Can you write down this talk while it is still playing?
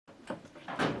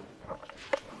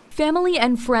Family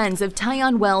and friends of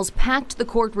Tyon Wells packed the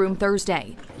courtroom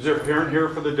Thursday. Is there a parent here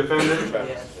for the defendant?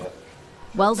 Yes.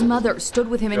 Wells' mother stood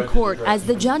with him in court as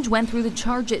the judge went through the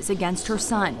charges against her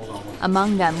son.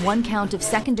 Among them, one count of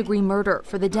second-degree murder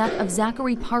for the death of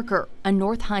Zachary Parker, a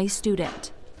North High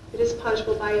student. It is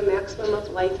punishable by a maximum of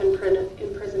life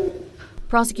imprisonment.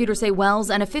 Prosecutors say Wells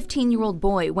and a 15-year-old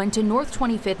boy went to North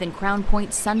 25th and Crown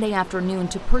Point Sunday afternoon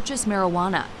to purchase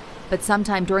marijuana. But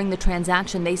sometime during the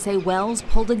transaction, they say Wells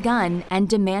pulled a gun and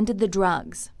demanded the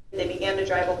drugs. They began to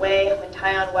drive away when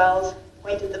Tyon Wells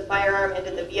pointed the firearm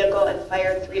into the vehicle and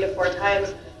fired 3 to 4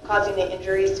 times, causing the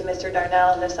injuries to Mr.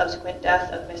 Darnell and the subsequent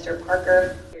death of Mr.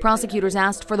 Parker. Prosecutors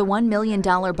asked for the $1 million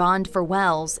bond for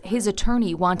Wells. His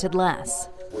attorney wanted less.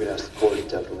 We'd ask the court to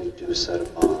definitely do set a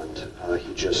bond.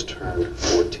 He just turned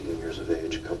 14 years of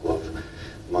age a couple of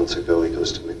months ago. He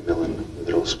goes to McMillan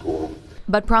Middle School.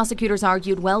 But prosecutors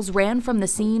argued Wells ran from the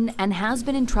scene and has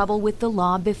been in trouble with the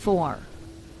law before.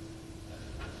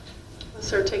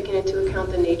 Sir, taking into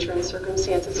account the nature and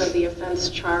circumstances of the offense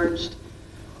charged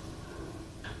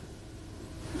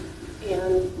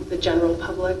and the general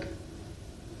public,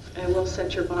 I will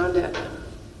set your bond at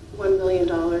 $1 million.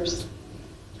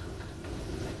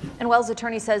 And Wells'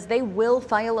 attorney says they will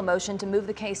file a motion to move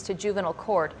the case to juvenile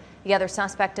court. The other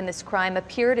suspect in this crime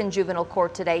appeared in juvenile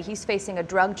court today. He's facing a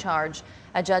drug charge.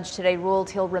 A judge today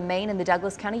ruled he'll remain in the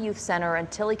Douglas County Youth Center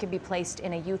until he can be placed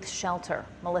in a youth shelter.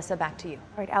 Melissa, back to you.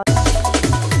 All right, Alex.